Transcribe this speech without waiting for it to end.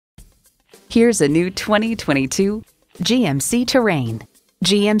Here's a new 2022 GMC Terrain.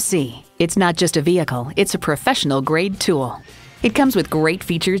 GMC, it's not just a vehicle, it's a professional-grade tool. It comes with great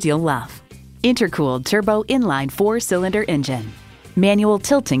features you'll love. Intercooled turbo inline 4-cylinder engine, manual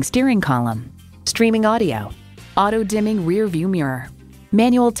tilting steering column, streaming audio, auto-dimming rear-view mirror,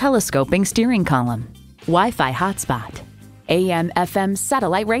 manual telescoping steering column, Wi-Fi hotspot, AM/FM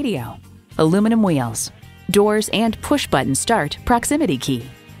satellite radio, aluminum wheels, doors and push-button start proximity key,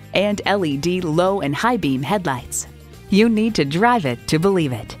 and LED low and high beam headlights. You need to drive it to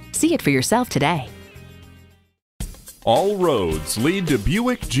believe it. See it for yourself today. All roads lead to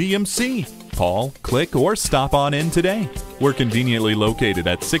Buick GMC. Call, click, or stop on in today. We're conveniently located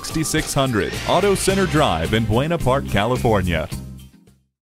at 6600 Auto Center Drive in Buena Park, California.